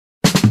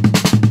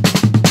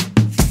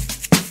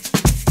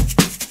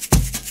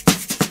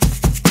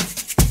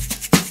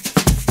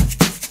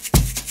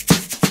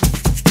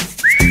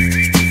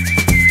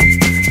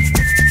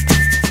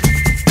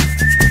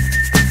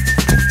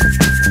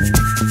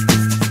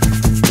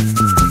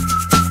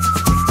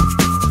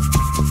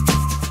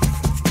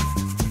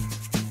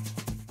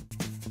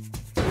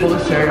Pull the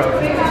shirt over.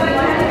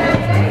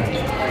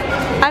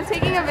 I'm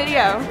taking a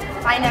video.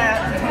 I know.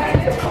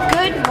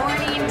 Good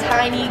morning,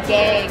 Tiny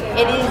Gang.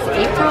 It is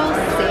April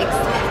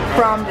 6th,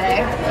 prom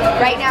day.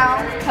 Right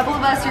now, a couple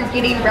of us are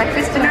getting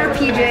breakfast in our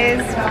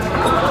PJs.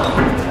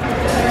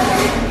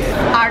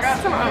 I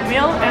got some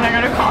oatmeal and I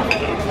got a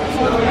coffee.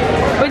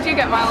 What'd you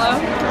get, Milo?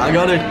 I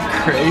got a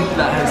crepe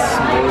that has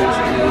s'mores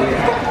in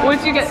it.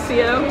 What'd you get,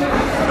 Theo?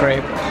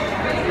 Crepe.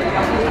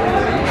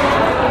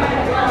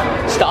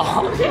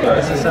 Stop.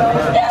 This is so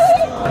fun.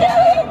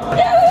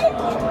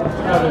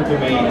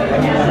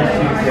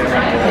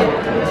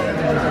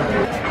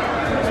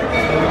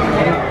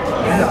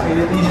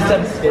 You just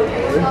have to spit.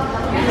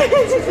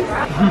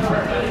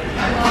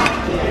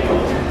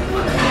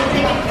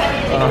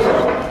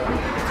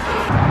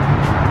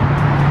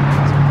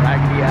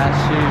 Raggedy ass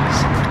shoes.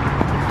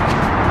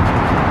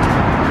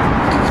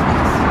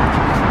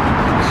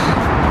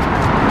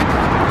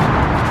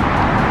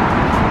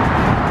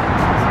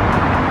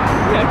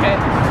 Yeah, okay.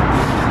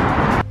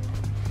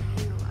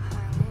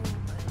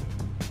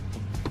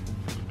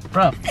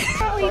 Bro.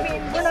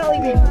 We're not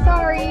leaving.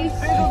 Sorry.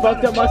 You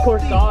fucked up my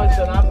corsage,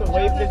 so I have to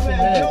wait 15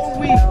 minutes.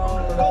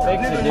 Fix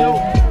it, dude.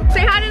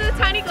 Say hi to the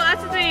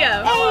Tinyyglasses video.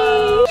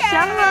 Hey!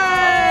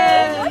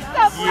 Shine! What's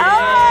up?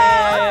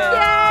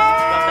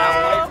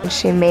 Yeah.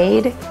 She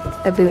made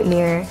a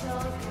boutonniere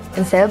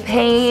instead of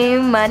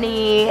paying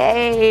money.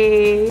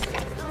 Hey!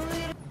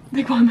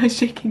 Like, why am I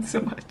shaking so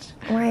much?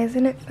 Why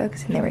isn't it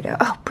focusing? There we go.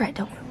 Oh, Brett,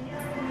 don't move.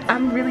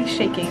 I'm really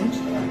shaking.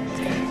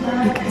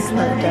 You can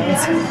slow it down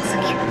so it's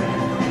secure.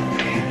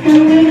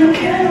 And we don't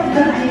care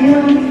about the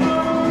old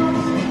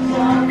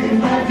talking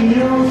about the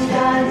old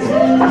styles.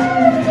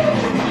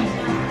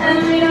 And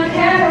we don't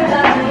care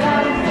about the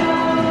young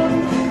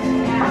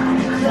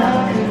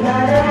talking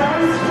about our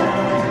own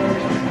style.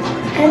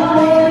 And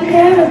we don't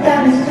care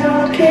about us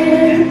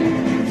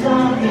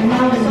talking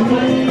about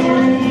me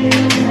and you.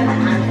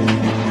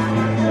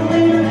 And we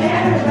don't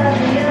care about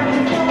the young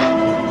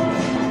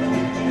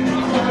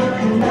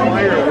talking about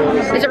the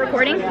old. Is it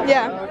recording?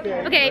 Yeah.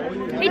 Okay.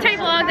 Hey,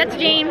 Tinyvlog, that's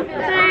Jane.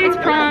 It's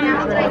prom.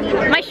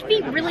 My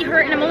feet really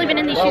hurt, and I've only been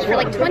in these shoes for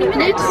like 20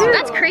 minutes.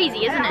 That's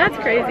crazy, isn't it? That's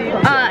crazy.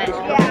 Wow.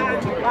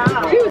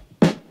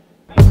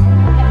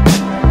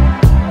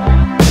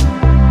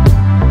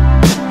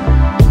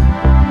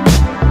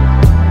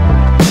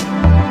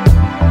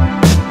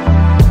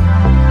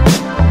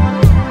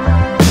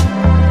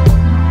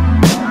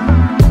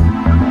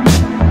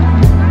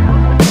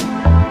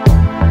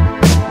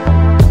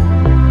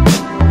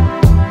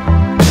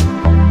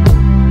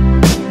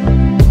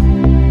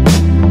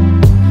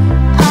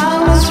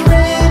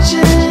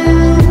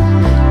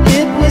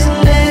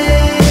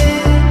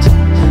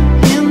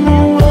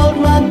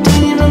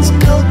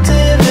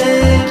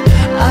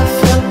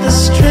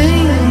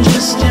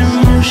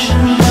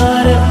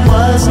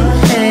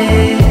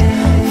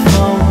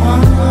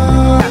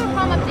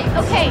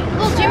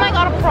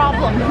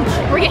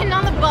 We're getting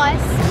on the bus.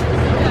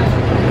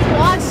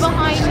 Squad's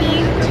behind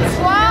me.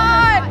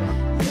 Squad!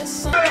 This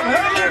is so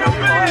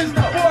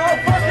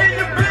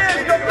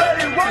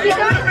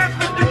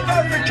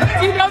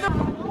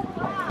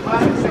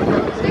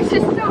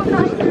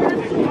nice.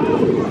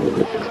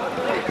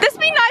 This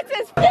be nice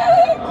as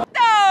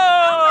no!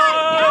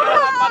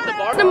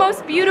 It's the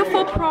most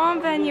beautiful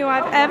prom venue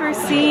I've ever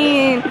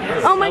seen.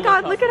 Oh my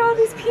god, look at all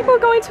these people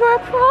going to our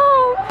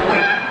prom.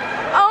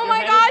 Oh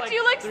my god,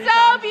 you look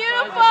so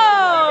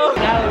beautiful!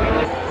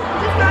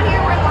 Just got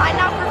here, we're lined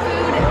up for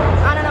food.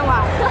 I don't know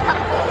why.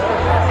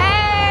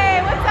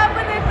 Hey, what's up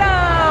with it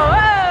though?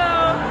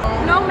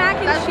 Whoa. No mac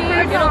and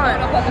cheese on.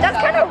 That's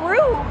kind of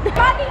rude.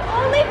 I'm the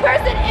only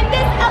person in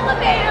this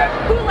elevator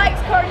who likes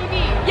Cardi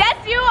B. Yes,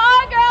 you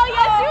are, girl.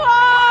 Yes, you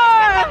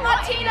are. I'm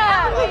Latina.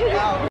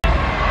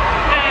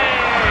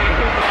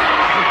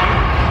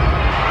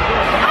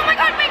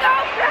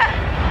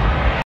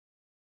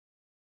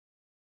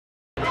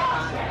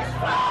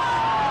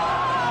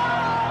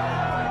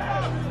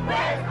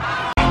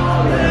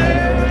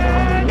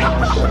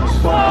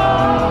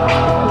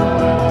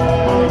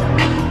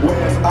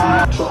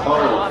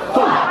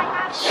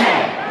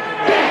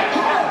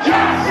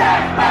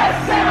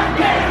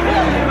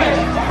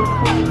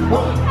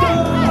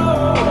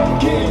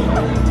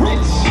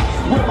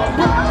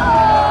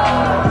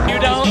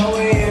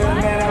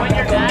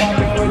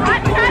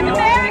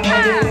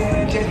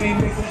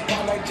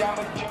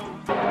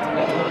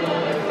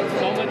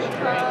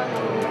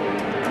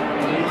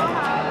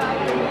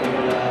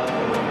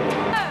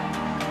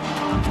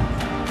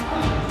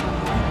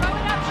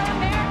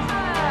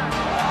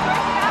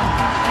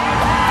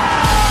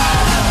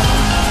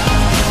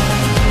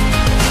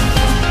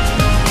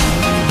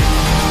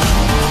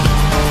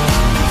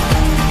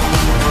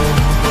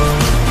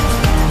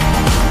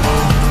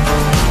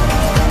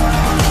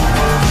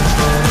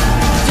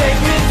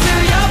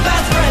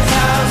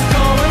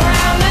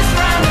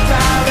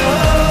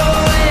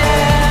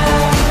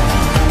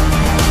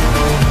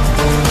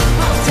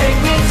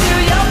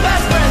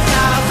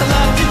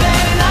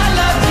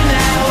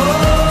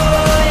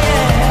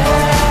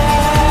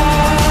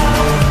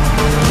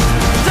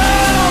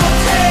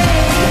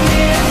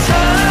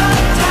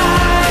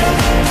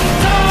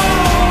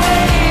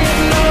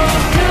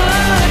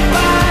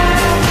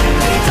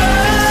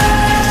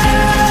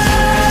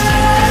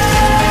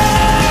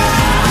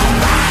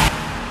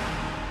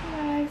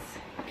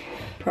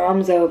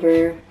 Prom's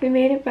over. We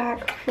made it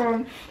back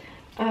from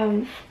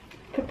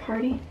the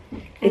party.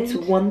 It's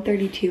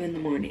 1:32 in the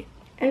morning.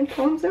 And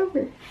prom's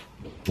over.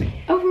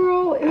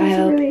 Overall, it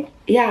was really...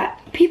 Yeah,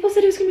 people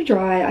said it was gonna be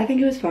dry. I think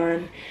it was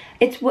fun.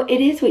 It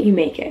is what you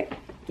make it.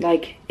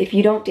 Like, if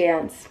you don't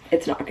dance,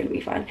 it's not gonna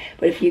be fun.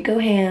 But if you go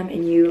ham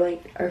and you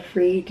like are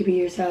free to be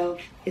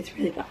yourself, it's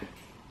really fun.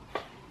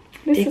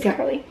 This is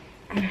Carly.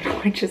 I don't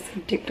know, I just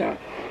said TikTok.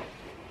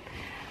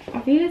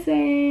 Auf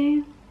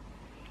Wiedersehen.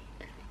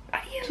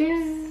 Adios.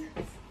 Cheers.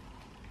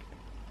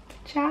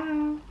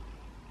 Ciao.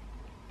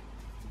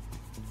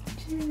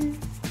 Cheers.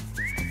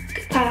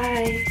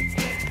 Goodbye.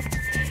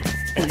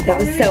 Oh, that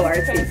was so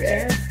artsy,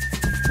 babe.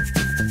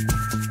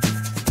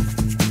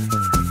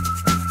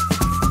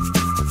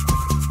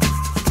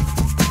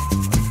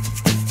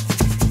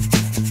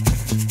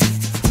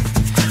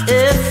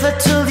 If I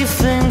told you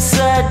things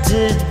I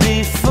did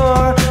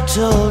before,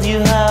 told you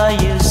how I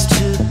used